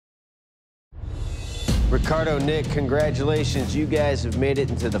Ricardo, Nick, congratulations. You guys have made it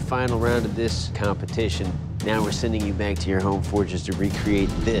into the final round of this competition. Now we're sending you back to your home forges to recreate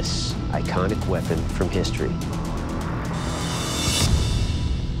this iconic weapon from history.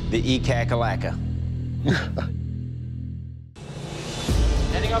 The Ikakalaka.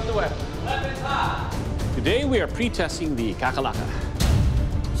 Heading up the weapon. Weapons high. Today we are pre-testing the Ikakalaka.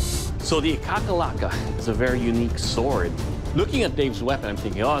 So the Ikakalaka is a very unique sword. Looking at Dave's weapon, I'm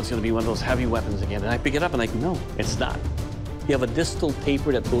thinking, oh, it's going to be one of those heavy weapons again. And I pick it up and I go, no, it's not. You have a distal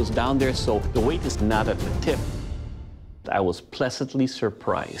taper that goes down there, so the weight is not at the tip. I was pleasantly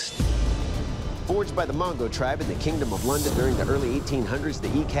surprised. Forged by the Mongo tribe in the Kingdom of London during the early 1800s, the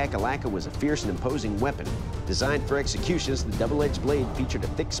Ikakalaka was a fierce and imposing weapon. Designed for executions, the double-edged blade featured a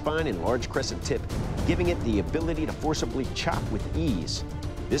thick spine and large crescent tip, giving it the ability to forcibly chop with ease.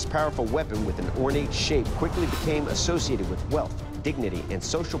 This powerful weapon with an ornate shape quickly became associated with wealth, dignity, and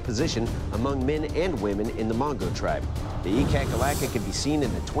social position among men and women in the Mongo tribe. The Ikakalaka can be seen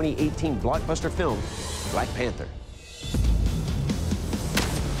in the 2018 blockbuster film, Black Panther.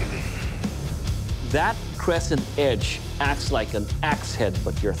 That crescent edge acts like an axe head,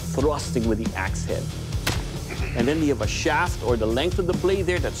 but you're thrusting with the axe head. And then you have a shaft or the length of the blade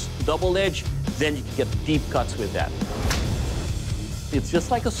there that's double-edged, then you can get deep cuts with that. It's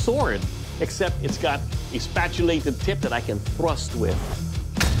just like a sword, except it's got a spatulated tip that I can thrust with.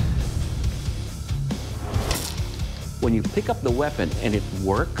 When you pick up the weapon and it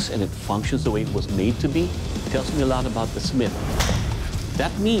works and it functions the way it was made to be, it tells me a lot about the smith.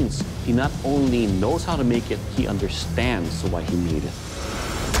 That means he not only knows how to make it, he understands why he made it.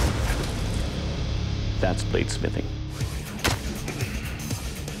 That's bladesmithing.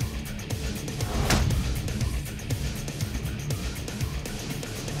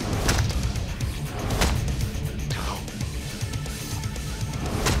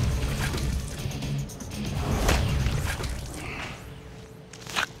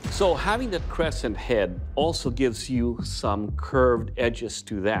 So having that crescent head also gives you some curved edges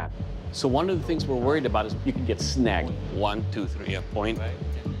to that. So one of the things we're worried about is you can get snagged. 1, 2, 3, a point.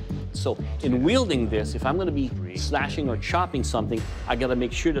 So in wielding this, if I'm going to be slashing or chopping something, I got to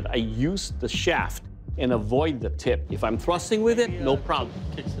make sure that I use the shaft and avoid the tip. If I'm thrusting with it, no problem.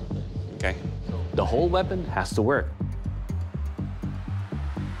 Okay. The whole weapon has to work.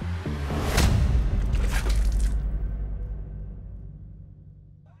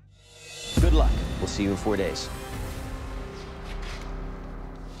 Good luck. We'll see you in 4 days.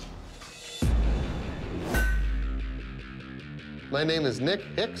 My name is Nick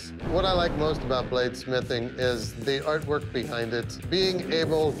Hicks. What I like most about bladesmithing is the artwork behind it. Being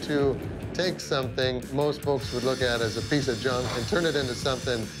able to take something most folks would look at as a piece of junk and turn it into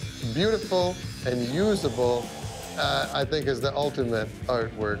something beautiful and usable, I think is the ultimate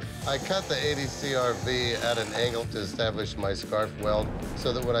artwork. I cut the 80 CRV at an angle to establish my scarf weld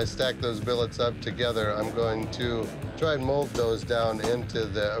so that when I stack those billets up together, I'm going to try and mold those down into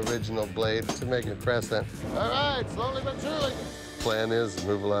the original blade to make a crescent. All right, slowly but surely. Plan is to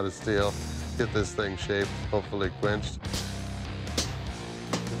move a lot of steel, get this thing shaped, hopefully quenched.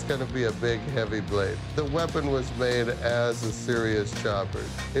 It's gonna be a big, heavy blade. The weapon was made as a serious chopper.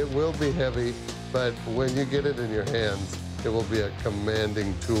 It will be heavy, but when you get it in your hands, it will be a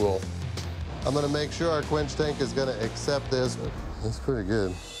commanding tool. I'm gonna make sure our quench tank is gonna accept this. That's pretty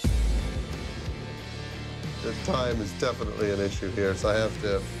good. The time is definitely an issue here, so I have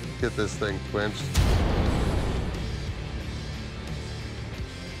to get this thing quenched.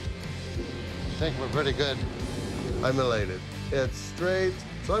 I think we're pretty good. I'm elated. It's straight,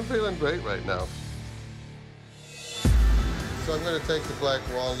 so I'm feeling great right now. So I'm going to take the black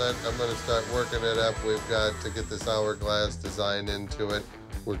walnut, I'm going to start working it up. We've got to get this hourglass design into it.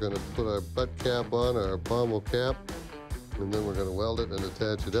 We're going to put our butt cap on, our pommel cap, and then we're going to weld it and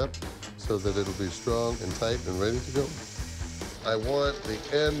attach it up so that it'll be strong and tight and ready to go. I want the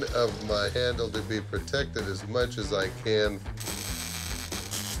end of my handle to be protected as much as I can.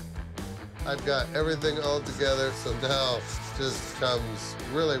 I've got everything all together, so now just comes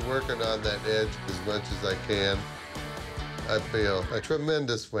really working on that edge as much as I can. I feel a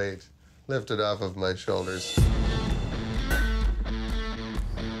tremendous weight lifted off of my shoulders.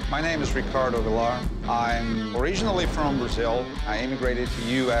 My name is Ricardo Villar. I'm originally from Brazil. I immigrated to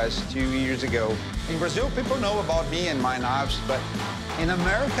the U.S. 2 years ago. In Brazil, people know about me and my knives, but in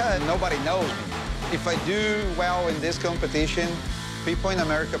America, nobody knows me. If I do well in this competition, people in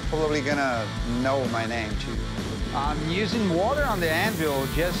America probably gonna know my name too. I'm using water on the anvil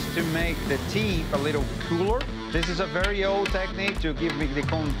just to make the teeth a little cooler. This is a very old technique to give me the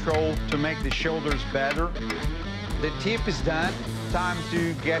control to make the shoulders better. The tip is done, time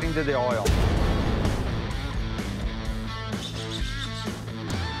to get into the oil.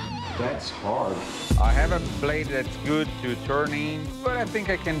 That's hard. I have a blade that's good to turn in, but I think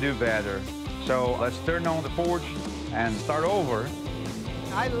I can do better. So let's turn on the forge and start over.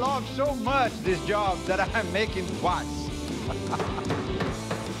 I love so much this job that I'm making twice.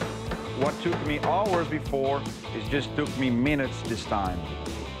 What took me hours before, it just took me minutes this time.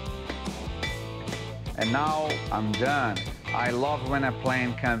 And now I'm done. I love when a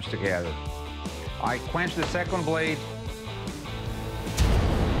plan comes together. I quench the second blade.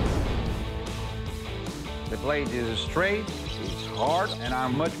 The blade is straight, it's hard, and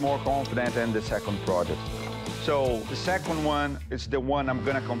I'm much more confident in the second project. So the second one is the one I'm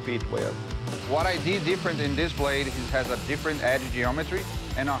gonna compete with. What I did different in this blade is it has a different edge geometry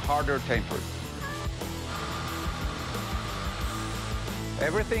and a harder temper.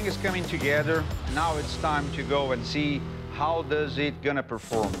 Everything is coming together. Now it's time to go and see how does it gonna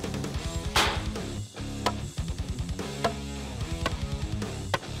perform.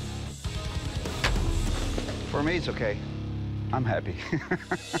 For me, it's okay. I'm happy.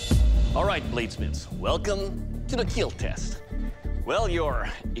 All right, bladesmiths, welcome to the kill test. Well, your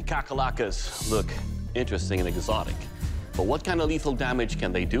Ikakalakas look interesting and exotic, but what kind of lethal damage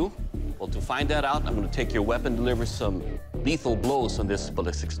can they do? Well, to find that out, I'm going to take your weapon, deliver some lethal blows on this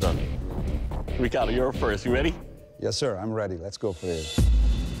ballistics dummy. Ricardo, you're first. You ready? Yes, sir. I'm ready. Let's go for it.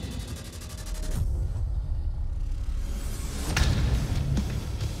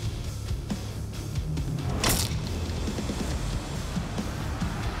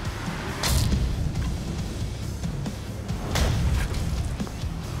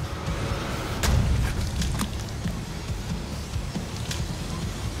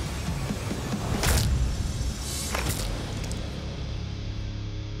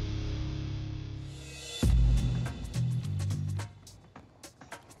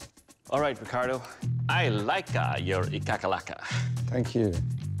 All right, Ricardo. I like your Ikakalaka. Thank you.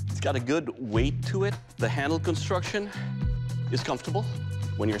 It's got a good weight to it. The handle construction is comfortable.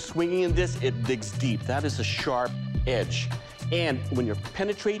 When you're swinging in this, it digs deep. That is a sharp edge. And when you're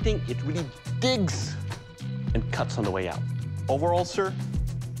penetrating, it really digs and cuts on the way out. Overall, sir,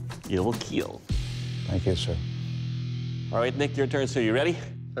 it will kill. Thank you, sir. All right, Nick, your turn. So you ready?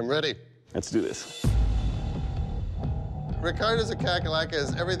 I'm ready. Let's do this. Ricardo's Ikakalaka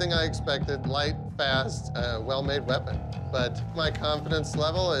is everything I expected, light, fast, well-made weapon. But my confidence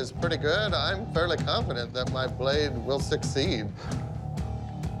level is pretty good. I'm fairly confident that my blade will succeed.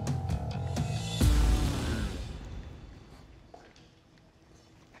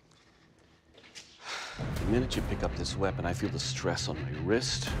 The minute you pick up this weapon, I feel the stress on my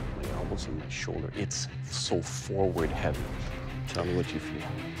wrist, my elbows, and my shoulder. It's so forward heavy. Tell me what you feel.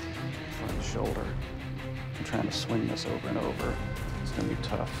 Front shoulder. I'm trying to swing this over and over. It's gonna be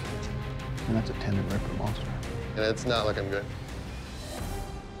tough. And that's a tendon ripper monster. And it's not looking good.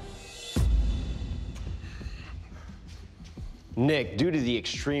 Nick, due to the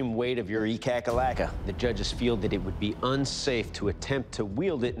extreme weight of your Ikakalaka, the judges feel that it would be unsafe to attempt to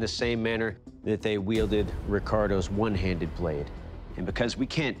wield it in the same manner that they wielded Ricardo's one-handed blade. And because we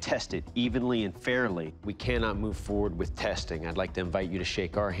can't test it evenly and fairly, we cannot move forward with testing. I'd like to invite you to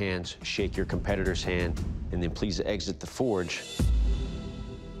shake our hands, shake your competitor's hand, and then please exit the forge.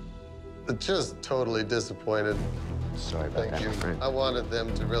 Just totally disappointed. Sorry about that, my friend. I wanted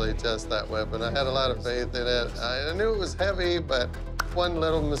them to really test that weapon. I had a lot of faith in it. I knew it was heavy, but one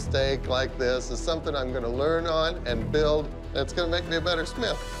little mistake like this is something I'm going to learn on and build. It's going to make me a better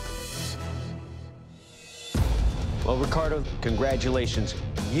smith. Well, Ricardo, congratulations.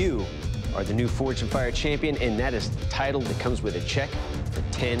 You are the new Forge and Fire champion, and that is the title that comes with a check for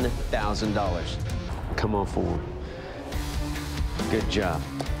 $10,000. Come on forward. Good job.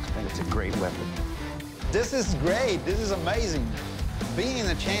 I think it's a great weapon. This is great. This is amazing. Being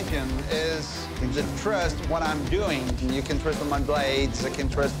a champion is the trust what I'm doing. You can trust on my blades. I can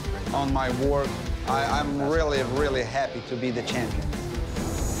trust on my work. I'm really, really happy to be the champion.